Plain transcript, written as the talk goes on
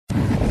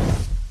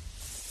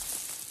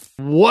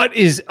What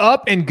is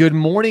up, and good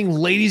morning,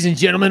 ladies and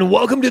gentlemen.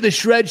 Welcome to the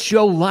Shred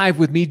Show live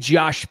with me,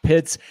 Josh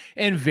Pitts,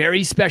 and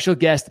very special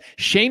guest,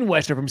 Shane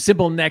Westra from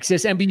Simple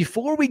Nexus. And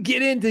before we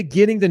get into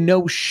getting to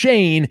know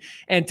Shane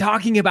and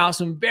talking about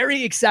some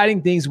very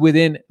exciting things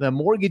within the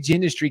mortgage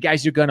industry,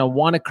 guys, you're going to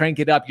want to crank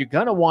it up. You're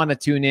going to want to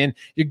tune in.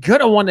 You're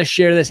going to want to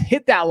share this.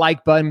 Hit that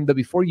like button. But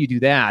before you do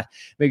that,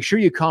 make sure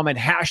you comment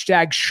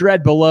hashtag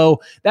shred below.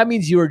 That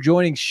means you are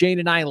joining Shane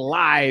and I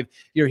live.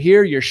 You're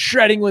here. You're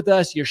shredding with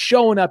us. You're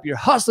showing up. You're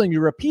hustling.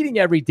 You're repeating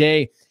every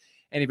day.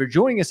 And if you're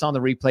joining us on the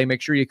replay,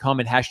 make sure you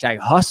comment hashtag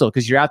hustle,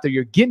 because you're out there,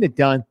 you're getting it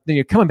done. Then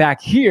you're coming back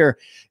here,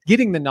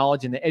 getting the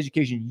knowledge and the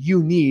education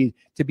you need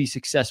to be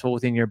successful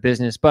within your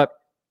business. But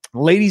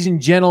ladies and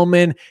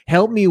gentlemen,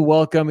 help me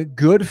welcome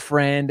good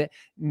friend.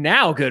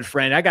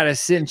 I got to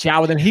sit and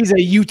chat with him. He's a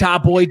Utah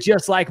boy,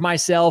 just like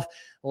myself.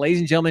 Ladies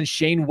and gentlemen,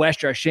 Shane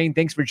Westra. Shane,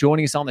 thanks for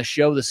joining us on the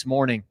show this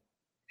morning.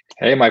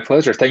 Hey, my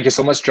pleasure. Thank you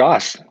so much,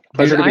 Josh.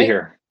 Pleasure to be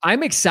here.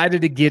 I'm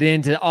excited to get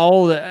into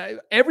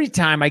every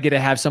time I get to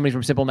have somebody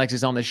from Simple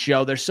Nexus on the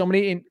show. There's so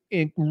many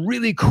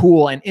really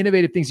cool and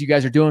innovative things you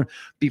guys are doing.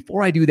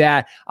 Before I do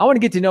that, I want to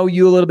get to know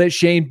you a little bit,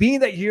 Shane. Being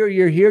that you're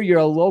here, you're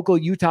a local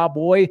Utah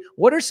boy.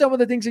 What are some of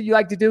the things that you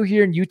like to do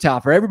here in Utah?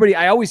 For everybody,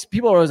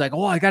 people are always like,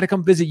 oh, I got to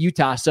come visit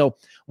Utah. So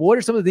what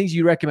are some of the things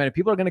you recommend? If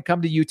people are going to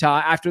come to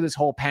Utah after this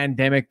whole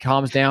pandemic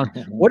calms down,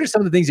 what are some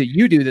of the things that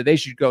you do that they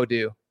should go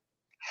do?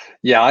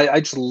 Yeah, I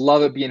just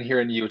love it being here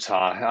in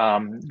Utah.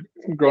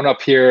 Growing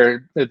up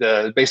here at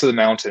the base of the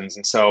mountains.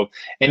 And so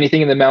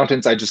anything in the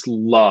mountains, I just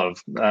love.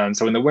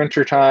 So in the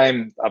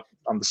wintertime, up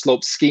on the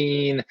slopes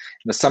skiing, in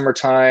the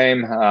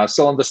summertime,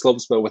 still on the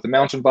slopes, but with a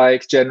mountain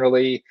bike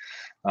generally,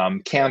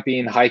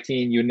 camping,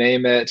 hiking, you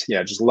name it.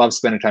 Yeah, just love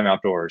spending time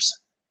outdoors.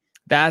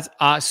 That's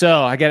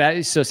so I get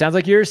it. So it sounds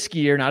like you're a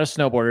skier, not a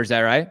snowboarder. Is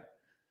that right?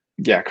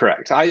 Yeah,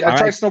 correct. I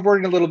tried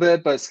snowboarding a little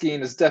bit, but skiing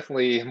is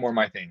definitely more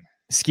my thing.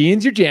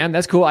 Skiing's your jam.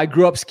 That's cool. I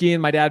grew up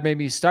skiing. My dad made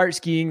me start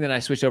skiing. Then I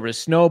switched over to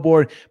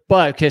snowboard.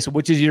 But okay, so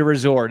which is your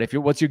resort?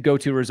 What's your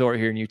go-to resort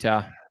here in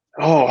Utah?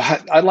 Oh,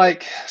 I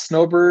like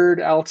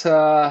Snowbird,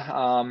 Alta,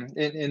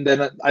 and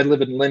then I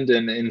live in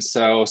Linden, and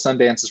so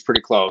Sundance is pretty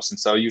close, and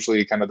so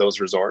usually kind of those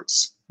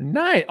resorts.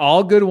 Nice.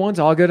 All good ones.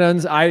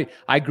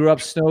 I grew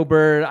up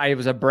Snowbird. I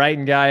was a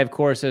Brighton guy, of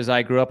course, as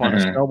I grew up on a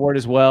snowboard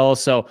as well.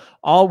 So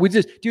we're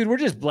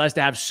just blessed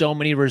to have so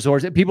many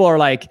resorts. People are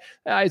like,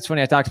 it's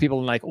funny. I talk to people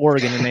in like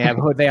Oregon and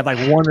they have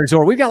like one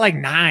resort. We've got like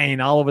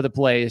 9 all over the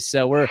place.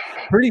 So we're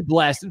pretty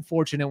blessed and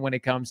fortunate when it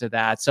comes to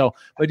that. So,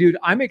 but dude,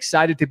 I'm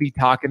excited to be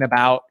talking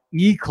about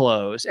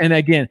eClose. And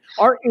again,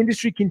 our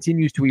industry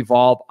continues to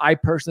evolve. I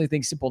personally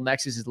think Simple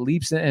Nexus is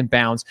leaps and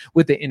bounds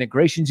with the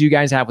integrations you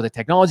guys have with the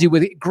technology,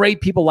 with great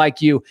people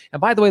like you.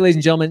 And by the way, ladies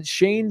and gentlemen,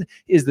 Shane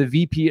is the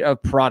VP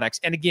of products.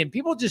 And again,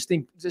 people just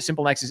think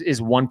Simple Nexus is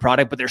one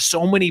product, but there's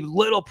so many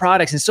little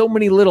products and so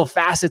many little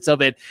facets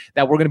of it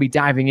that we're going to be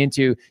diving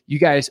into. You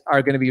guys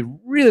are going to be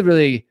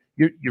really,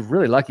 you're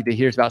really lucky to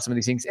hear about some of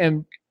these things.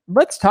 And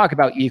let's talk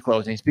about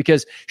eClosings,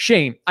 because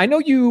Shane, I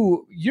know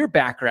your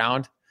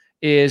background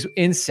is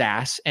in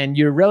SaaS and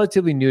you're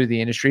relatively new to the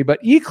industry, but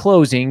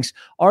eClosings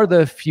are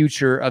the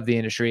future of the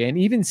industry. And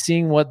even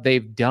seeing what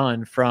they've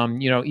done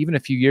from, even a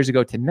few years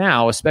ago to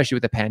now, especially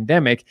with the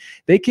pandemic,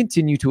 they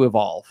continue to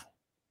evolve.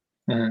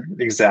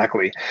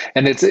 Exactly.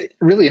 And it's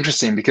really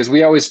interesting because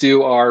we always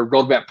do our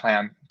roadmap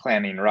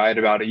planning, right?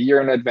 About a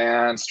year in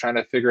advance, trying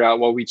to figure out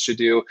what we should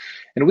do.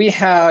 And we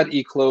had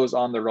eClose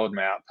on the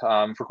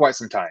roadmap for quite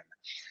some time.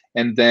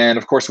 And then,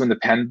 of course, when the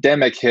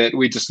pandemic hit,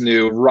 we just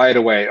knew right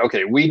away,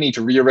 okay, we need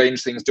to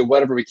rearrange things, do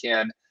whatever we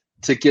can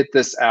to get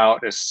this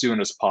out as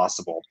soon as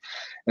possible.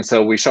 And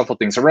so we shuffled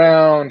things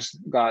around,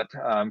 got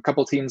a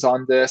couple teams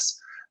on this.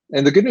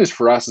 And the good news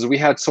for us is we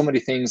had so many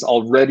things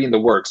already in the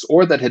works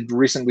or that had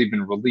recently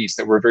been released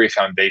that were very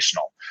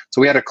foundational.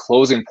 So we had a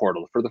closing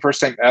portal for the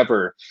first time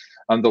ever.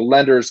 The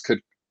lenders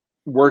could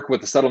work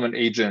with the settlement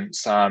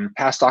agents,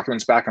 pass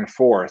documents back and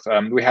forth.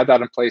 We had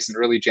that in place in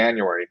early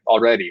January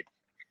already.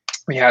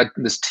 We had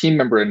this team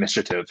member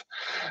initiative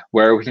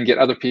where we can get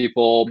other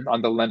people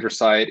on the lender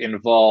side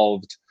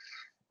involved,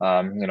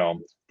 the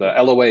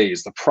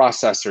LOAs, the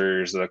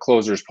processors, the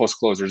closers,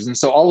 post-closers. And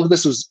so all of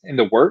this was in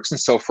the works. And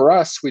so for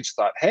us, we just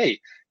thought, hey,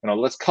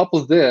 let's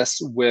couple this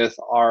with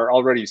our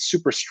already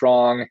super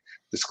strong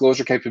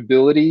disclosure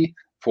capability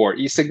for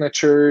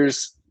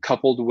e-signatures,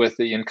 coupled with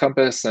the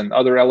Encompass and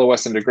other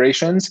LOS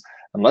integrations,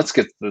 and let's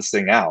get this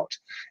thing out.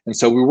 And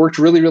so we worked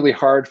really, really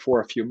hard for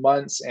a few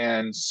months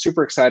and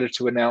super excited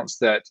to announce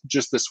that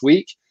just this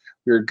week,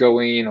 we're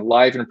going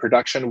live in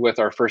production with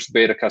our first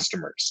beta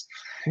customers.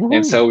 Woo-hoo.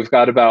 And so we've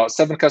got about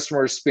 7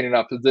 customers spinning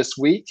up this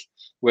week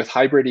with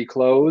hybrid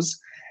eClose.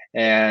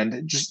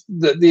 And just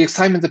the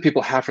excitement that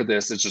people have for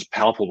this is just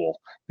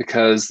palpable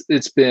because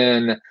it's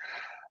been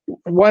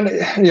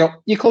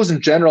eClose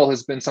in general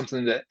has been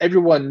something that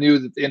everyone knew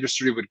that the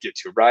industry would get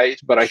to, right?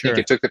 But I think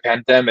it took the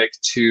pandemic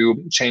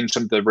to change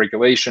some of the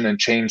regulation and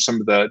change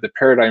some of the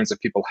paradigms that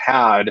people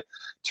had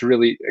to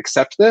really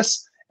accept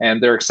this.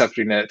 And they're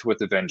accepting it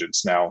with a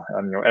vengeance now.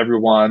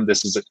 Everyone,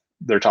 this is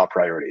their top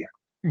priority.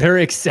 They're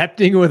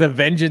accepting with a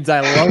vengeance.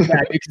 I love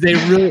that because they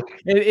really,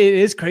 it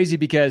is crazy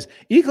because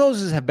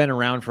eCloses have been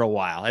around for a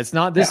while. It's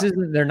not, this Yeah.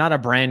 isn't, they're not a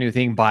brand new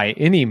thing by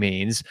any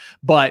means,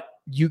 but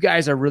you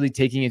guys are really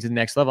taking it to the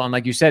next level. And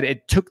like you said,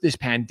 it took this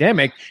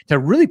pandemic to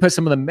really put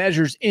some of the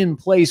measures in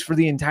place for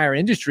the entire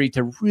industry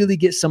to really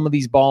get some of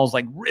these balls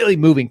like really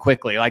moving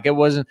quickly. Like it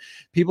wasn't,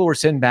 people were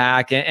sitting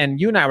back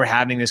and you and I were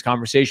having this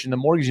conversation, the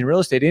mortgage and real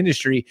estate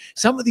industry,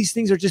 some of these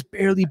things are just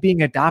barely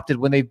being adopted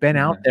when they've been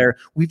out there.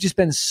 We've just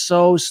been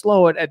so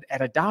slow at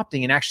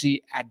adopting and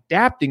actually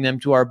adapting them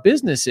to our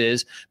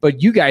businesses.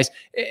 But you guys,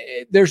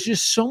 there's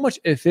just so much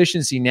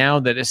efficiency now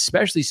that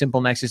especially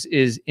Simple Nexus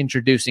is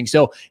introducing.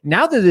 So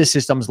now that this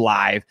system's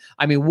live,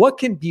 I mean, what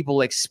can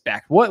people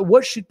expect?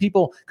 What should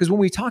people, because when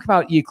we talk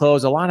about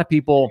eClose, a lot of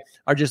people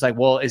are just like,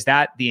 well, is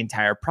that the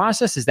entire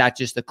process? Is that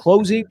just the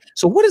closing?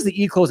 So what does the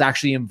eClose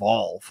actually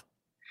involve?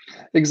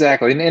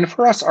 Exactly. And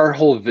for us, our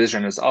whole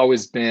vision has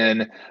always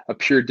been a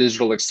pure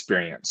digital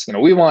experience.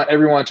 We want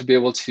everyone to be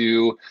able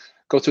to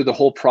go through the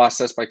whole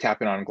process by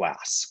tapping on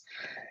glass.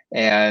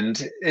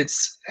 And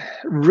it's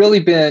really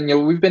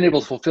been, we've been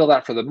able to fulfill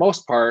that for the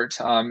most part,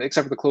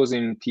 except for the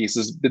closing piece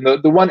has been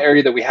the one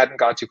area that we hadn't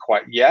got to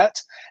quite yet.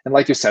 And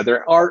like you said,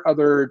 there are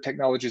other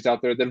technologies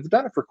out there that have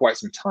done it for quite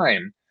some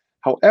time.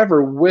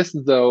 However, with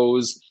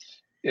those,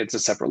 it's a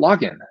separate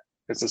login.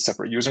 It's a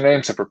separate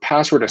username, separate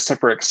password, a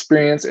separate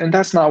experience. And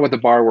that's not what the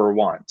borrower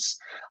wants.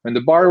 I mean,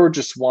 the borrower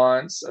just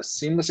wants a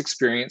seamless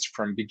experience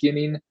from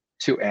beginning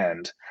to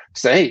end.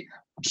 Say, hey,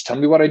 just tell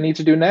me what I need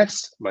to do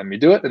next. Let me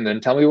do it. And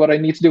then tell me what I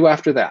need to do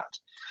after that.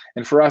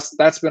 And for us,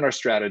 that's been our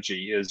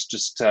strategy, is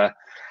just to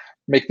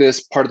make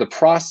this part of the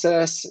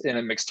process. And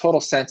it makes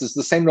total sense. It's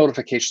the same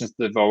notifications that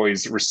they've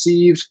always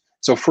received.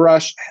 So for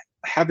us,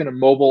 having a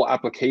mobile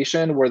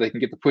application where they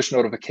can get the push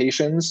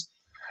notifications,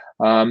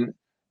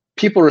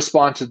 people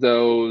respond to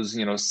those,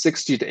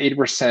 60 to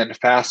 80%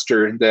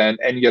 faster than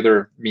any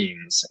other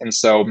means. And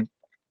so,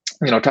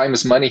 time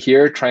is money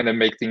here, trying to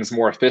make things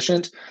more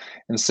efficient.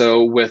 And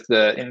so with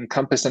the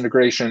Encompass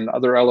integration,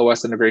 other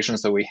LOS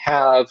integrations that we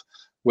have,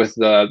 with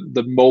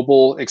the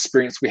mobile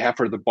experience we have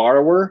for the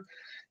borrower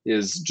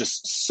is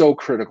just so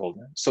critical.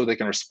 So they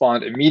can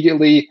respond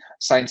immediately,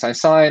 sign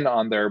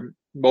on their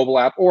mobile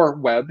app or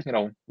web.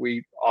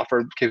 We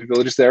offer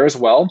capabilities there as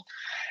well.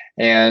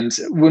 And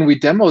when we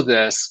demo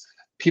this,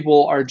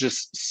 people are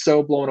just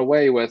so blown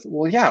away with,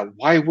 well, yeah,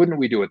 why wouldn't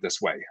we do it this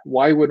way?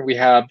 Why wouldn't we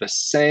have the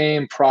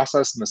same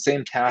process and the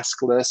same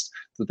task list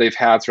that they've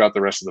had throughout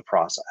the rest of the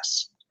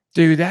process?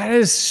 Dude, that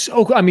is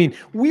so cool. I mean,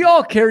 we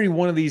all carry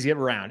one of these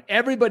around.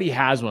 Everybody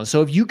has one.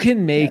 So if you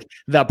can make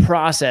the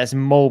process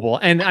mobile,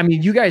 and I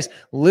mean, you guys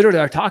literally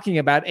are talking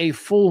about a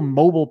full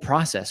mobile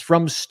process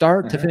from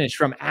start to finish,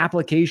 from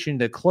application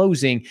to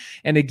closing.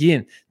 And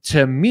again,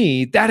 to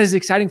me, that is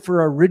exciting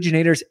for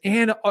originators,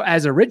 and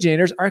as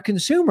originators, our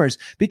consumers,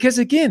 because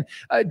again,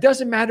 it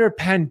doesn't matter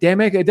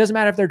pandemic. It doesn't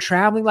matter if they're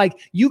traveling, like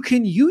you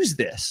can use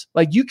this,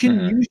 like you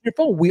can use your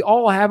phone. We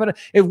all have it.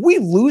 If we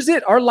lose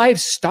it, our life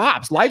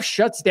stops. Life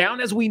shuts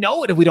down as we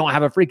know it if we don't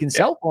have a freaking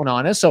cell phone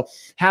on us. So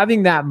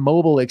having that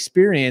mobile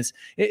experience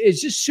is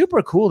just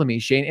super cool to me,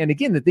 Shane. And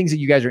again, the things that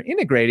you guys are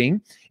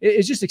integrating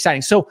is just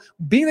exciting. So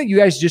being that you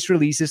guys just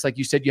released this, like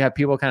you said, you have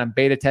people kind of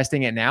beta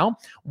testing it now.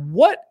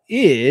 What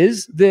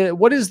is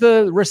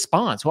the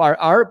response? Well,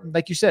 are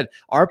like you said,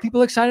 are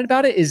people excited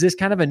about it? Is this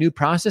kind of a new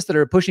process that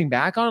are pushing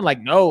back on?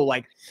 Like, no,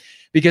 like,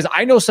 because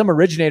I know some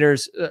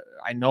originators,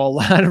 I know a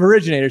lot of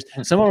originators,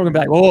 some of them are going to be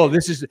like, oh,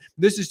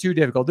 this is too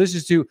difficult. This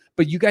is too,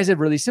 but you guys have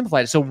really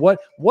simplified it. So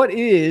what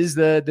is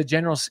the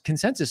general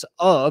consensus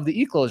of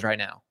the eClose right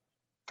now?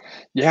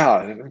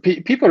 Yeah,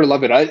 people are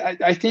loving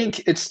it. I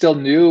think it's still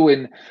new,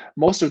 and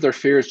most of their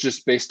fear is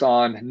just based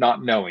on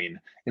not knowing.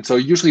 And so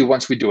usually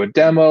once we do a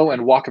demo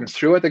and walk them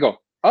through it, they go,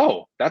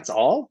 oh, that's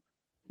all?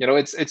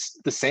 It's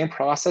the same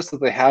process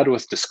that they had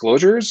with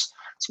disclosures,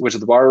 which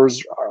the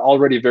borrowers are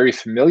already very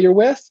familiar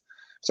with.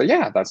 So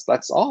yeah,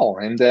 that's all.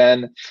 And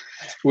then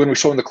when we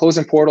show them the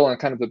closing portal and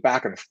kind of the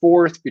back and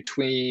forth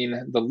between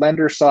the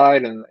lender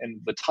side and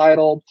the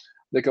title,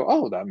 they go,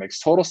 oh, that makes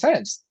total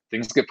sense.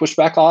 Things get pushed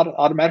back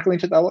automatically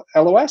into the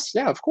LOS?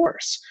 Yeah, of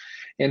course.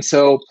 And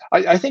so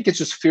I think it's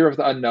just fear of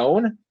the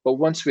unknown. But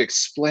once we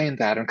explain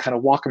that and kind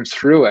of walk them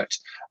through it,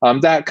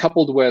 that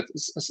coupled with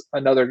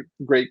another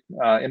great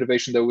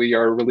innovation that we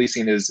are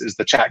releasing is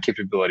the chat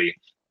capability.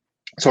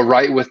 So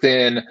right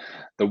within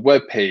the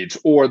web page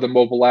or the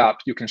mobile app,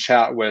 you can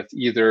chat with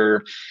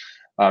either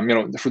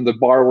from the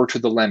borrower to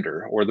the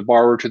lender, or the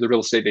borrower to the real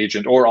estate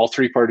agent, or all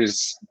three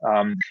parties,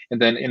 and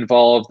then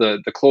involve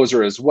the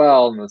closer as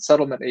well and the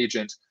settlement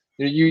agent.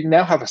 You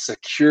now have a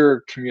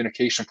secure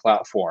communication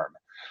platform.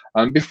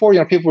 Before,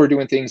 people were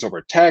doing things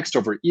over text,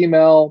 over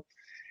email,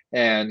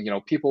 and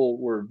people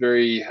were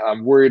very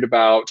worried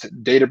about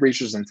data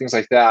breaches and things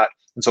like that.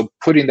 And so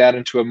putting that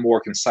into a more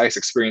concise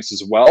experience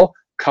as well,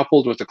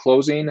 coupled with the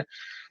closing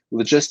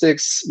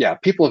logistics, yeah,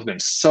 people have been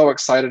so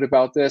excited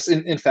about this.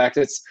 In fact,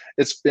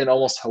 it's been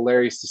almost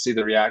hilarious to see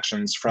the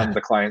reactions from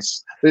the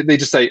clients. They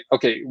just say,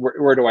 okay,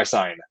 where do I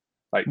sign?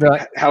 Like,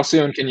 Right. how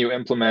soon can you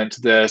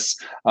implement this?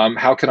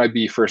 How can I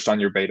be first on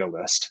your beta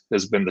list?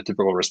 Has been the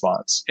typical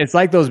response. It's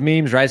like those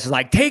memes, right? It's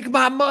like, take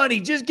my money.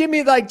 Just give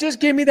me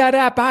that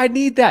app. I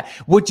need that.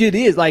 Which it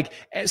is. Like,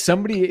 as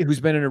somebody who's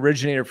been an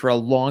originator for a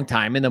long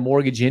time in the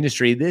mortgage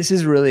industry, this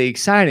is really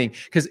exciting.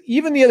 Because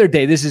even the other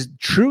day, this is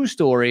true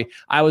story.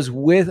 I was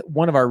with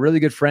one of our really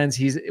good friends.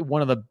 He's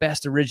one of the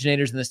best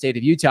originators in the state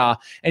of Utah.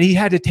 And he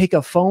had to take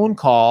a phone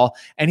call,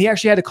 and he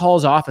actually had to call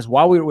his office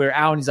while we were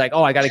out. And he's like,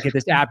 oh, I got to get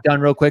this app done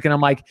real quick. And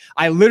I'm like,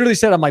 I literally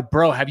said, I'm like,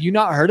 bro, have you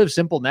not heard of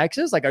Simple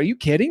Nexus? Like, are you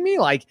kidding me?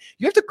 Like,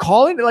 you have to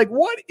call in. Like,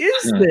 what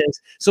is this?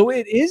 So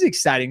it is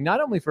exciting,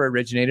 not only for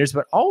originators,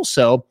 but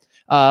also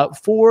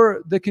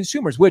for the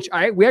consumers, which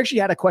we actually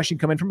had a question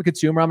come in from a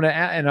consumer. I'm going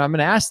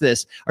to ask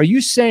this. Are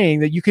you saying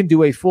that you can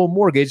do a full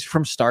mortgage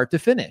from start to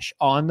finish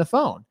on the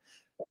phone?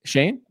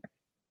 Shane?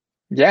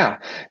 Yeah,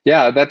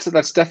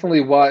 that's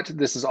definitely what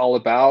this is all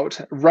about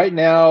right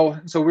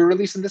now. So we're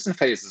releasing this in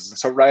phases. And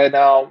so right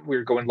now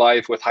we're going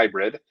live with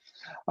hybrid.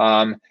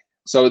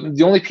 So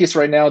the only piece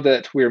right now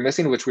that we're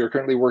missing, which we're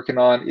currently working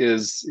on,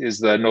 is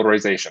the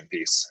notarization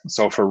piece.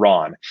 So for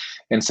Ron,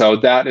 and so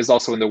that is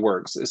also in the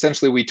works.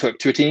 Essentially, we took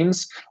two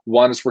teams.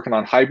 One is working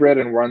on hybrid,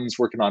 and one's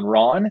working on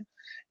Ron.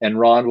 And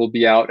Ron will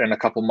be out in a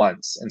couple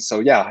months. And so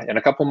yeah, in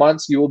a couple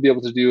months, you will be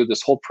able to do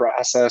this whole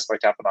process by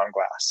tapping on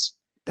glass.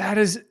 That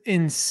is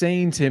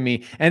insane to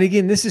me. And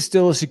again, this is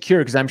still secure,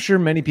 because I'm sure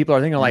many people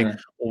are thinking like,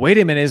 wait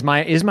a minute,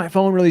 is my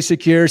phone really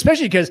secure?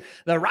 Especially because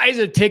the rise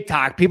of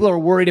TikTok, people are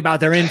worried about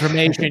their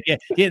information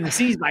getting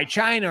seized by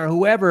China or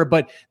whoever.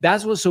 But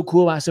that's what's so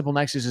cool about Simple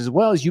Nexus as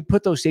well, is you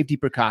put those safety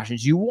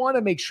precautions. You want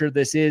to make sure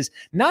this is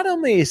not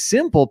only a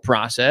simple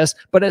process,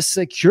 but a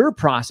secure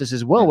process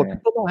as well, where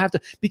people don't have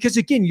to, because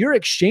again, you're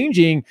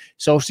exchanging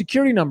social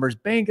security numbers,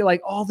 bank,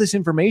 like all this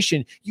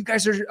information. You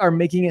guys are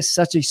making it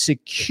such a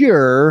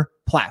secure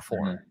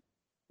platform.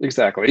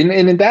 Exactly.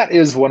 And that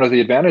is one of the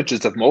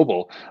advantages of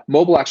mobile.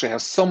 Mobile actually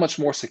has so much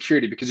more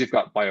security because you've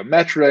got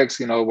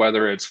biometrics,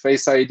 whether it's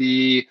Face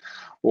ID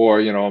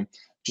or,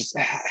 just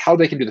how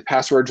they can do the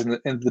passwords, and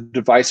the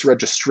device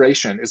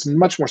registration is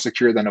much more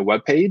secure than a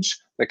web page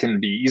that can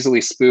be easily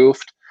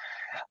spoofed.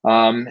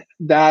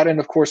 That, and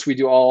of course, we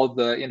do all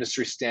the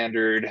industry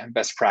standard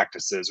best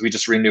practices. We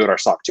just renewed our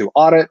SOC 2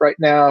 audit right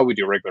now. We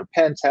do regular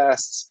pen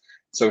tests.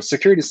 So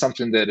security is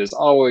something that is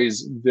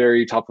always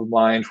very top of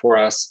mind for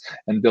us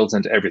and built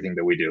into everything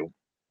that we do.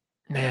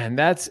 Man,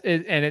 that's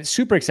it. And it's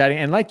super exciting.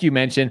 And like you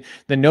mentioned,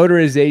 the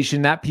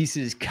notarization, that piece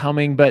is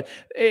coming, but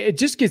it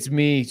just gets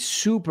me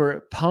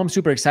super pumped,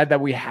 super excited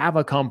that we have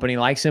a company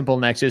like Simple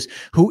Nexus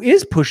who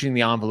is pushing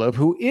the envelope,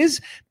 who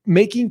is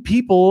making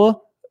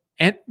people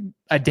and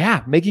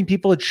adapt, making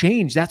people a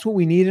change. That's what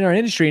we need in our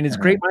industry. And it's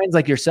great minds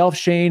like yourself,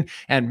 Shane,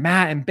 and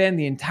Matt, and Ben,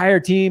 the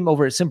entire team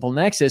over at Simple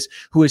Nexus,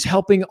 who is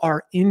helping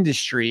our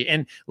industry.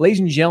 And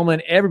ladies and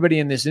gentlemen, everybody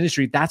in this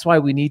industry, that's why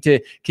we need to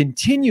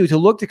continue to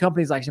look to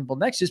companies like Simple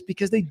Nexus,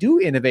 because they do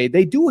innovate.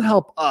 They do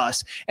help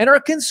us. And our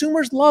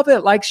consumers love it.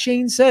 Like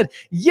Shane said,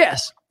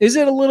 yes. Is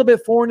it a little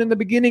bit foreign in the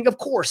beginning? Of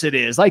course it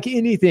is, like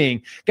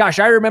anything. Gosh,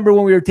 I remember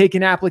when we were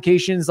taking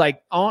applications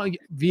like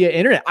via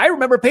internet. I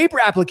remember paper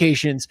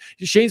applications.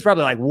 Shane's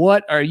probably like,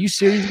 what? Are you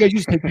serious? You guys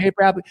used to take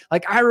paper applications?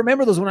 Like, I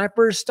remember those when I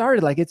first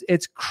started. Like,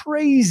 it's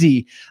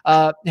crazy.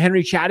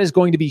 Henry, chat is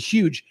going to be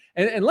huge.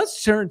 And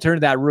let's turn to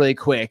that really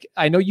quick.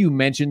 I know you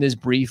mentioned this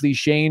briefly,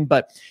 Shane,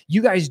 but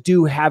you guys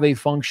do have a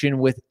function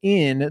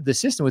within the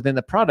system, within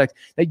the product,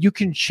 that you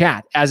can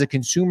chat as a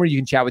consumer. You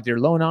can chat with your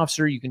loan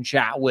officer. You can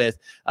chat with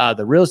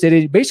the real estate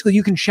agent. Basically,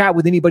 you can chat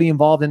with anybody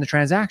involved in the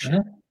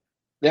transaction.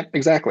 Yep,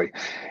 exactly.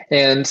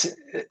 And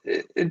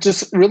it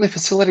just really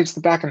facilitates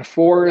the back and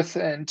forth,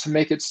 and to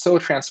make it so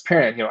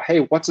transparent. Hey,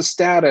 what's the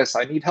status?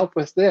 I need help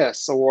with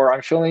this, or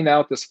I'm filling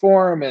out this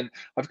form and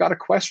I've got a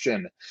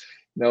question.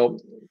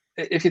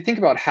 If you think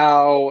about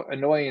how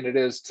annoying it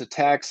is to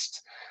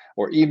text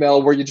or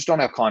email where you just don't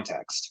have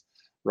context,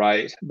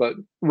 right? But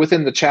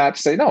within the chat,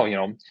 say,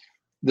 no,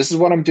 this is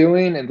what I'm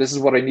doing and this is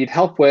what I need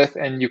help with,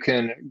 and you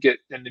can get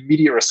an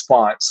immediate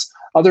response.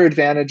 Other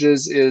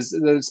advantages is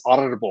that it's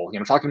auditable.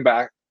 Talking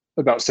back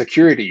about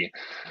security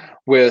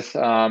with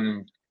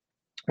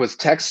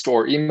text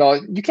or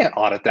email, you can't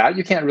audit that.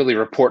 You can't really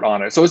report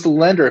on it. So as the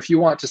lender, if you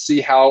want to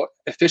see how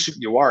efficient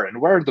you are and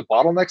where the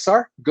bottlenecks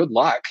are, good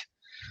luck.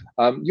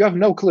 You have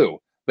no clue.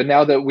 But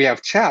now that we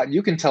have chat,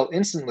 you can tell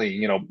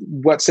instantly,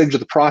 what stage of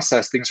the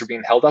process things are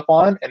being held up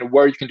on, and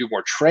where you can do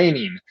more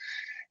training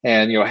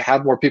and,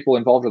 have more people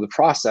involved in the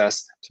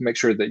process to make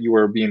sure that you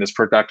are being as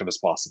productive as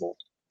possible.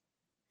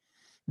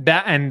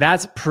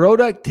 That's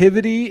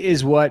productivity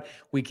is what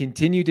we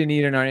continue to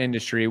need in our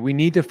industry. We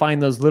need to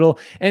find those little,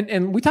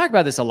 and we talk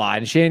about this a lot.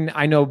 And Shane,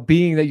 I know,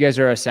 being that you guys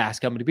are a SaaS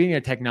company, being a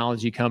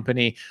technology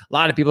company, a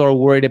lot of people are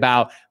worried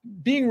about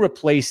being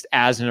replaced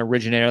as an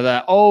originator,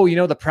 that,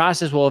 the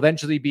process will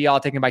eventually be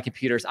all taken by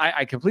computers.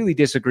 I completely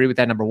disagree with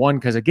that, number one,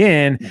 because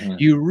again,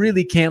 you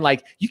really can't,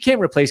 you can't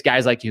replace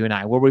guys like you and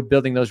I, where we're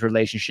building those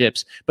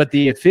relationships. But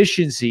the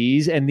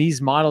efficiencies and these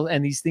models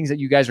and these things that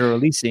you guys are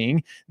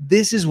releasing,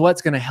 this is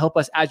what's going to help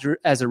us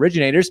as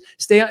originators,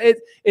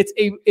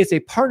 it's a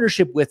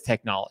partnership with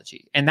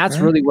technology. And that's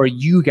really where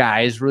you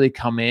guys really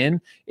come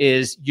in,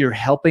 is you're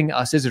helping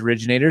us as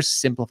originators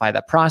simplify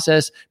that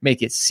process,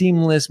 make it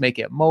seamless, make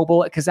it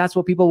mobile, because that's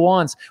what people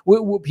want.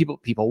 What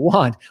people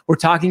want. We're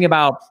talking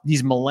about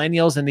these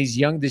millennials and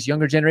this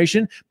younger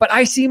generation, but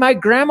I see my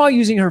grandma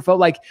using her phone.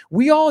 Like,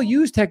 we all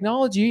use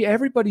technology.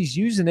 Everybody's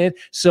using it.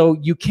 So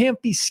you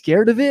can't be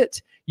scared of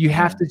it. You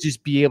have to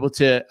just be able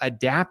to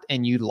adapt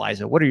and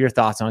utilize it. What are your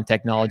thoughts on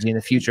technology in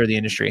the future of the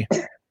industry?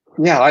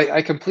 Yeah,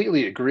 I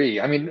completely agree.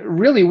 I mean,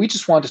 really, we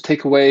just want to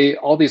take away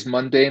all these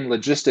mundane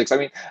logistics. I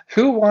mean,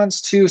 who wants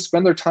to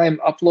spend their time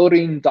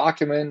uploading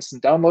documents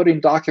and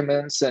downloading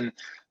documents and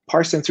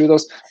parsing through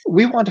those?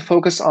 We want to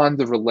focus on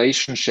the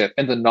relationship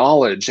and the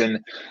knowledge. And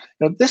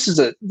this is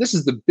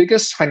the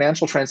biggest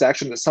financial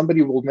transaction that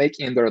somebody will make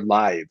in their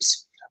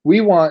lives. We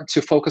want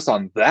to focus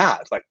on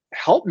that. Like,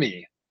 help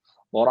me,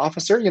 loan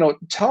officer,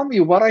 tell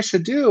me what I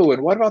should do,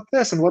 and what about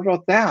this, and what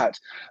about that?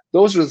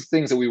 Those are the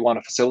things that we want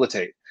to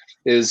facilitate,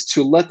 is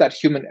to let that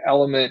human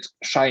element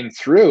shine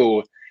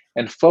through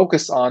and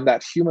focus on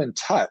that human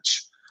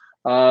touch.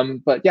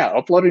 But yeah,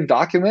 uploading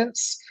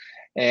documents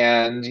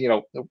and,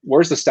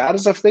 where's the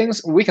status of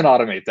things? We can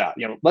automate that.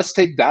 Let's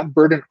take that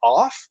burden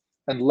off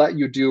and let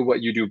you do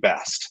what you do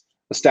best.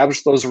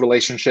 Establish those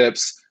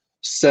relationships,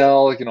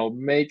 sell,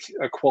 make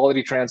a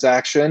quality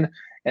transaction,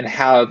 and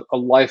have a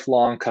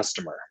lifelong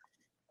customer.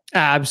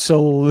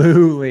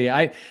 Absolutely.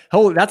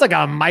 That's like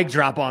a mic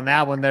drop on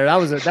that one there. That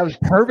was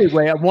perfect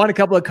way. I want a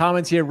couple of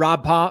comments here.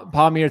 Rob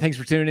Palmier, thanks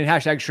for tuning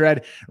in.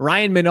 #shred.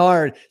 Ryan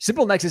Menard,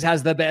 Simple Nexus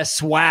has the best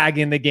swag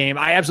in the game.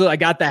 I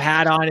got the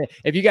hat on.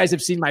 If you guys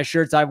have seen my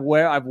shirts, I've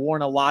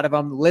worn a lot of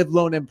them. Live,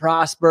 Loan, and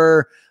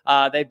Prosper.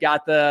 I've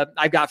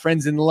got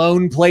friends in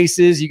loan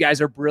places. You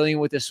guys are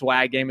brilliant with the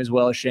swag game as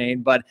well,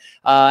 Shane. But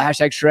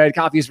 #shred,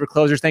 coffee is for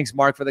closers. Thanks,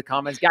 Mark, for the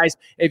comments. Guys,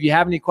 if you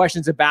have any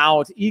questions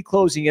about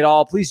eClosing at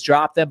all, please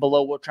drop them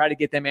below. We'll try to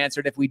get them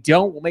answered. If we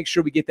don't, we'll make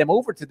sure we get them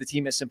over to the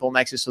team at Simple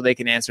Nexus so they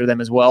can answer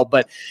them as well.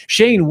 But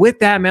Shane, with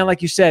that, man,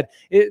 like you said,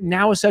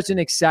 now is such an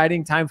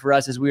exciting time for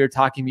us, as we were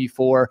talking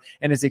before.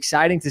 And it's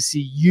exciting to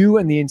see you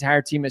and the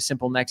entire team at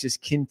Simple Nexus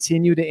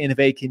continue to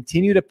innovate,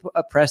 continue to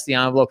press the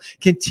envelope,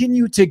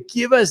 continue to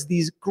give us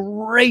these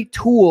great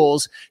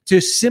tools to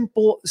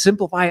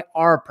simplify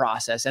our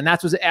process. And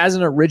that's what, as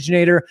an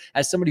originator,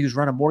 as somebody who's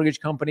run a mortgage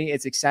company,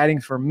 it's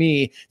exciting for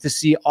me to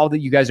see all that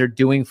you guys are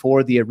doing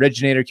for the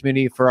originator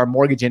community, for our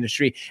mortgage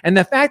industry. And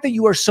the fact that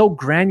you are so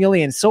granular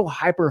and so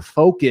hyper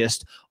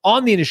focused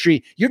on the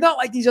industry, you're not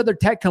like these other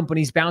tech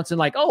companies bouncing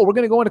like, oh, we're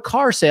going to go into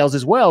car sales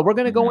as well, we're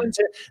going to go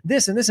into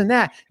this and this and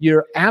that.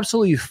 You're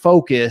absolutely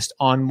focused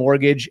on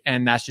mortgage,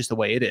 and that's just the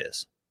way it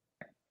is.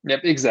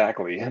 Yep,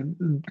 exactly.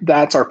 And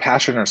that's our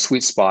passion, our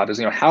sweet spot, is,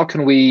 how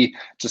can we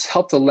just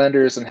help the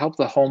lenders and help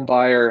the home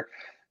buyer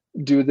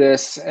do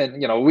this? And,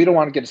 we don't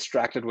want to get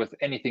distracted with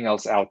anything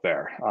else out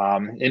there.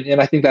 And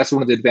I think that's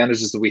one of the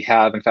advantages that we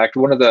have. In fact,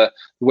 one of the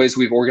ways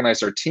we've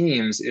organized our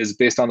teams is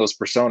based on those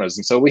personas.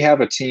 And so we have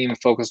a team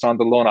focused on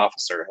the loan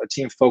officer, a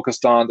team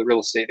focused on the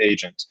real estate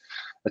agent,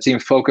 a team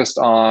focused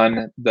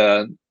on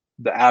the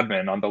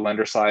admin on the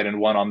lender side, and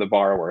one on the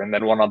borrower, and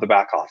then one on the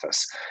back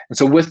office. And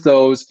so with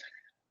those,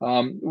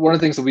 one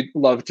of the things that we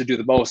love to do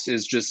the most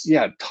is just,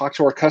 talk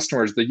to our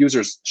customers, the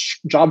users,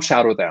 job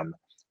shadow them,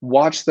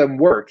 watch them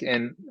work,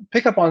 and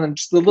pick up on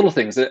just the little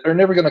things that are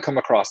never going to come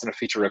across in a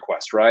feature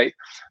request, right?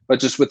 But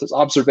just with those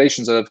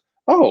observations of,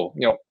 oh,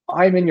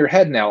 I'm in your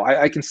head now.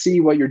 I can see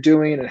what you're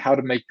doing and how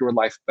to make your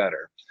life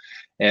better.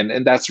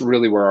 And that's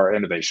really where our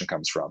innovation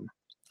comes from.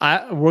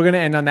 We're going to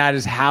end on that,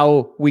 is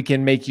how we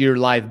can make your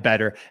life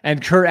better.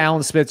 And Kurt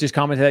Allen Smith just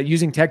commented that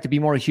using tech to be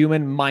more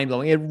human,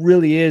 mind-blowing. It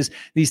really is.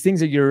 These things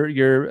that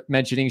you're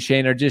mentioning,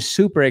 Shane, are just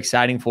super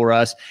exciting for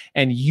us.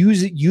 And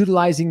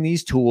utilizing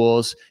these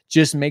tools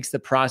just makes the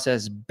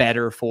process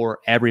better for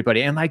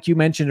everybody. And like you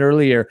mentioned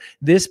earlier,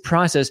 this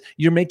process,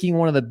 you're making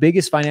one of the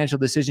biggest financial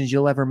decisions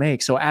you'll ever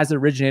make. So as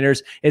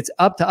originators, it's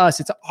up to us.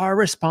 It's our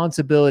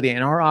responsibility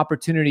and our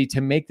opportunity to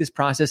make this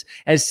process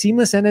as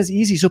seamless and as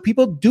easy, so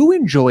people do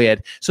enjoy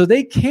it, so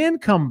they can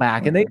come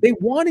back and they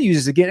want to use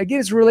this again. Again,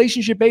 it's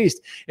relationship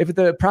based. If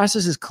the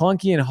process is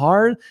clunky and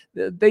hard,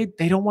 they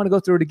don't want to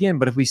go through it again.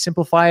 But if we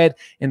simplify it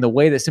in the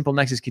way that Simple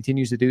Nexus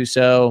continues to do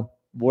so,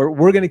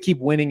 we're going to keep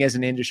winning as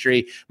an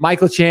industry.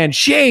 Michael Chan,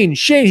 Shane,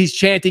 he's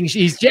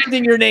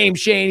chanting your name,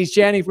 Shane. He's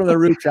chanting from the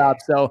rooftop.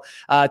 So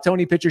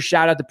Tony Pitcher,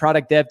 shout out to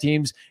product dev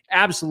teams.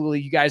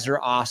 Absolutely, you guys are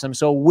awesome.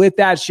 So with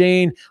that,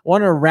 Shane, I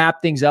want to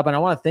wrap things up, and I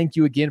want to thank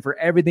you again for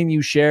everything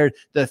you shared.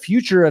 The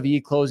future of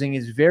eClosing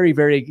is very,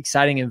 very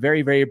exciting and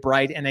very, very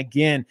bright. And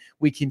again,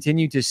 we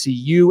continue to see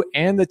you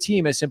and the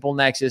team at Simple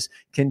Nexus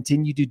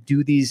continue to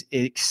do these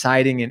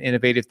exciting and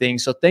innovative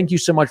things. So thank you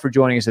so much for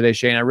joining us today,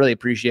 Shane. I really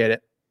appreciate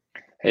it.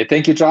 Hey,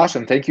 thank you, Josh,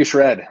 and thank you,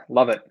 Shred.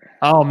 Love it.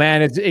 Oh,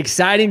 man, it's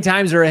exciting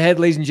times are ahead,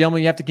 ladies and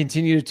gentlemen. You have to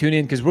continue to tune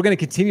in, because we're going to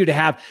continue to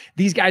have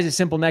these guys at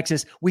Simple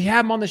Nexus. We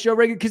have them on the show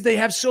regularly because they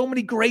have so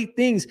many great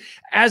things.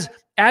 As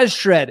As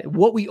Shred,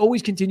 what we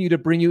always continue to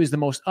bring you is the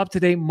most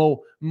up-to-date,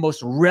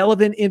 most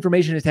relevant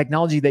information and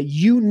technology that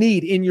you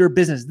need in your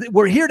business.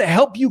 We're here to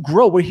help you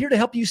grow. We're here to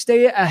help you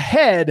stay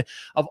ahead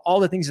of all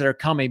the things that are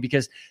coming,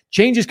 because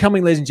change is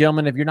coming, ladies and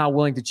gentlemen. If you're not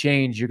willing to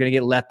change, you're going to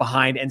get left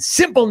behind. And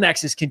Simple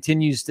Nexus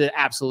continues to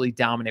absolutely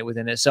dominate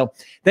within this. So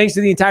thanks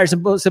to the entire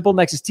Simple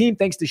Nexus team.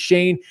 Thanks to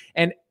Shane.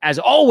 And as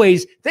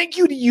always, thank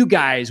you to you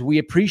guys. We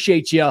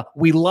appreciate you.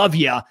 We love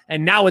you.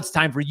 And now it's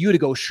time for you to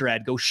go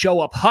shred, go show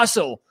up,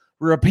 hustle,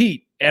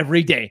 repeat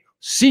every day.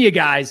 See you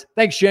guys.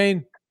 Thanks,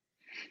 Shane.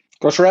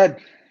 Go shred.